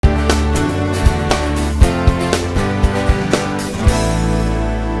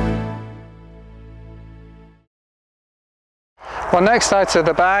Well, next out of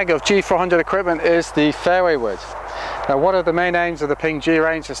the bag of G400 equipment is the fairway wood. Now, one of the main aims of the Ping G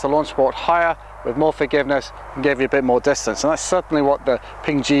range is to launch the ball higher with more forgiveness and give you a bit more distance, and that's certainly what the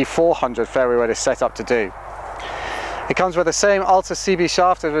Ping G400 fairway wood is set up to do. It comes with the same Alta CB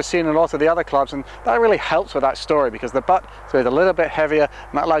shaft as we've seen in a lot of the other clubs, and that really helps with that story because the butt is a little bit heavier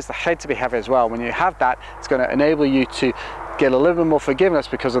and that allows the head to be heavy as well. When you have that, it's going to enable you to get a little bit more forgiveness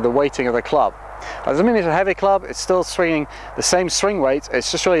because of the weighting of the club. That doesn't mean it's a heavy club, it's still swinging the same swing weight,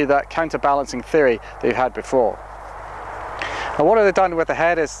 it's just really that counterbalancing theory that you had before. Now, what they've done with the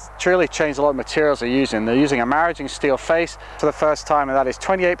head is truly changed a lot of materials they're using. They're using a maraging steel face for the first time, and that is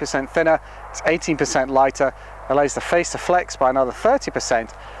 28% thinner, it's 18% lighter, allows the face to flex by another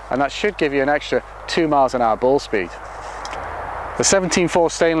 30%, and that should give you an extra 2 miles an hour ball speed. The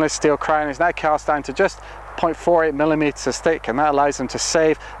 17.4 stainless steel crown is now cast down to just 0.48 millimeters thick, and that allows them to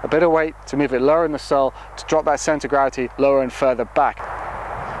save a bit of weight, to move it lower in the sole, to drop that center of gravity lower and further back.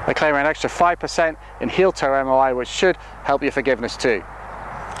 They claim an extra 5% in heel toe MOI, which should help your forgiveness too.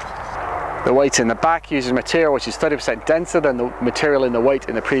 The weight in the back uses material which is 30% denser than the material in the weight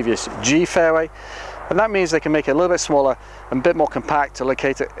in the previous G fairway, and that means they can make it a little bit smaller and a bit more compact to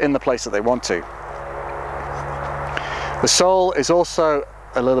locate it in the place that they want to. The sole is also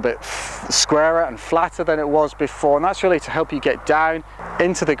a little bit squarer and flatter than it was before, and that's really to help you get down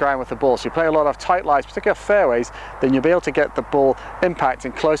into the ground with the ball. So you play a lot of tight lies, particularly fairways, then you'll be able to get the ball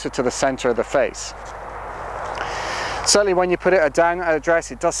impacting closer to the center of the face. Certainly when you put it down at address,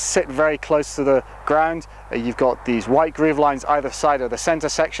 it does sit very close to the ground. You've got these white groove lines either side of the center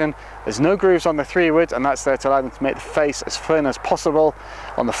section. There's no grooves on the 3 wood, and that's there to allow them to make the face as thin as possible.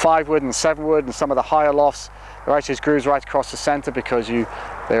 On the 5 wood and the 7 wood and some of the higher lofts, there are actually grooves right across the center because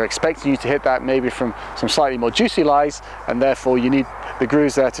they're expecting you to hit that maybe from some slightly more juicy lies, and therefore you need the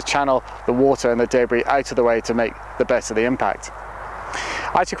grooves there to channel the water and the debris out of the way to make the best of the impact.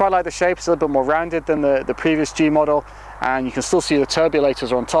 I actually quite like the shape. It's a little bit more rounded than the previous G model, and you can still see the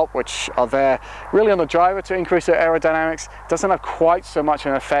turbulators on top, which are there really on the driver to increase the aerodynamics. It doesn't have quite so much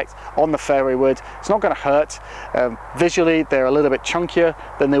an effect on the fairway wood. It's not going to hurt. Visually, they're a little bit chunkier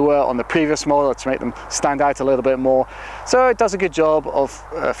than they were on the previous model to make them stand out a little bit more. So it does a good job of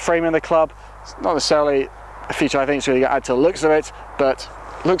framing the club. It's not necessarily a feature I think is really going to add to the looks of it, but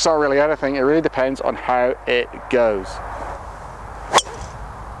looks aren't really anything. It really depends on how it goes.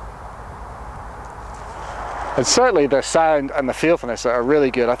 And certainly the sound and the feel from this are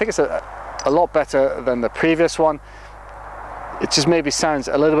really good. I think it's a lot better than the previous one. It just maybe sounds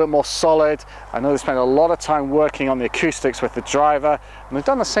a little bit more solid. I know they spent a lot of time working on the acoustics with the driver, and they've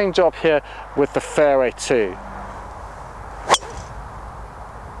done the same job here with the fairway too.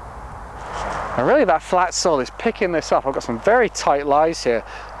 And really that flat sole is picking this up. I've got some very tight lies here.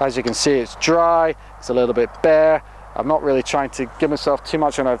 As you can see, it's dry, it's a little bit bare. I'm not really trying to give myself too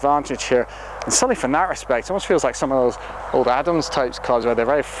much of an advantage here. And certainly from that respect, it almost feels like some of those old Adams types clubs where they're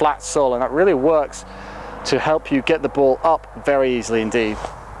very flat sole, and that really works to help you get the ball up very easily indeed.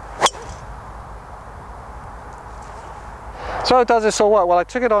 So how does this all work? Well, I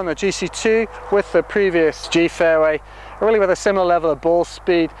took it on the GC2 with the previous G fairway, really with a similar level of ball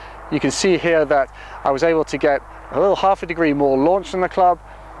speed. You can see here that I was able to get a little half a degree more launch from the club.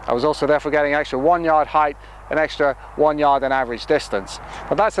 I was also therefore getting extra 1 yard height, an extra 1 yard in average distance.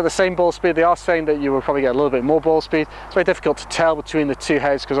 But that's at the same ball speed. They are saying that you will probably get a little bit more ball speed. It's very difficult to tell between the two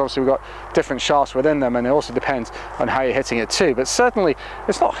heads because obviously we've got different shafts within them, and it also depends on how you're hitting it too. But certainly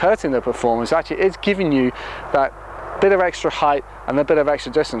it's not hurting the performance. Actually, it's giving you that bit of extra height and a bit of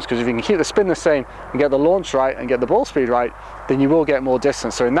extra distance, because if you can keep the spin the same and get the launch right and get the ball speed right, then you will get more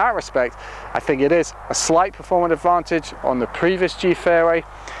distance. So in that respect, I think it is a slight performance advantage on the previous G fairway.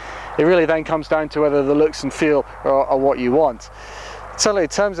 It really then comes down to whether the looks and feel are what you want. Certainly in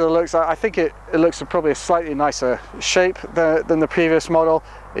terms of the looks, I think it looks probably a slightly nicer shape than the previous model.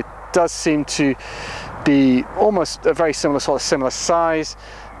 It does seem to be almost a very similar size,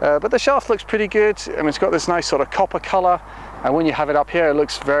 but the shaft looks pretty good. I mean, it's got this nice sort of copper color, and when you have it up here, it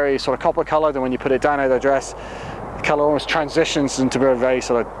looks very sort of copper colored, and when you put it down at the address, the color almost transitions into a very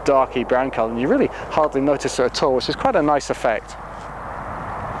sort of darky brown color, and you really hardly notice it at all, which is quite a nice effect.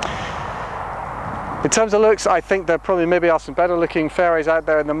 In terms of looks, I think there probably maybe are some better looking fairways out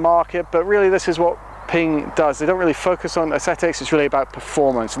there in the market, but really this is what Ping does. They don't really focus on aesthetics, it's really about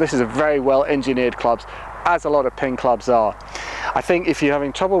performance. This is a very well engineered club, as a lot of Ping clubs are. I think if you're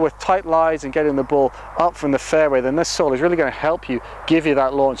having trouble with tight lies and getting the ball up from the fairway, then this sole is really going to help you, give you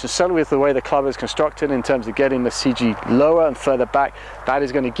that launch. And certainly with the way the club is constructed in terms of getting the CG lower and further back, that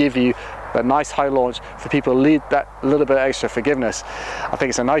is going to give you that nice high launch for people who need that little bit extra forgiveness. I think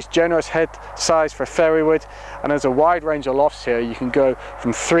it's a nice generous head size for fairway wood, and there's a wide range of lofts here. You can go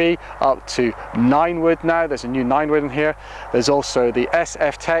from 3 up to 9 wood now. There's a new 9 wood in here. There's also the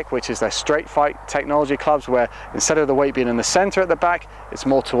SF Tech, which is their straight fight technology clubs, where instead of the weight being in the center at the back, it's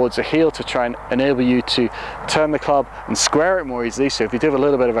more towards the heel to try and enable you to turn the club and square it more easily. So if you do a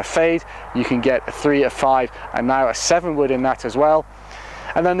little bit of a fade, you can get a 3, a 5, and now a 7 wood in that as well.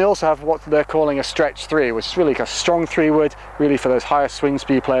 And then they also have what they're calling a stretch 3, which is really like a strong 3 wood, really for those higher swing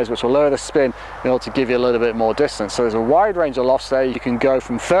speed players, which will lower the spin in order to give you a little bit more distance. So there's a wide range of lofts there. You can go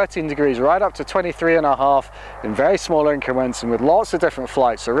from 13 degrees right up to 23.5 in very small increments and with lots of different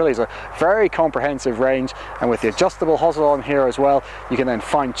flights. So really it's a very comprehensive range, and with the adjustable hosel on here as well, you can then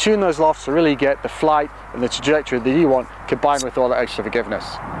fine tune those lofts to really get the flight and the trajectory that you want, combined with all that extra forgiveness.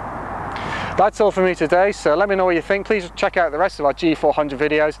 That's all for me today, so let me know what you think. Please check out the rest of our G400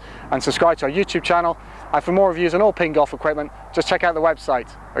 videos and subscribe to our YouTube channel. And for more reviews on all Ping golf equipment, just check out the website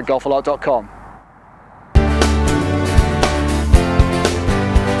at golfalot.com.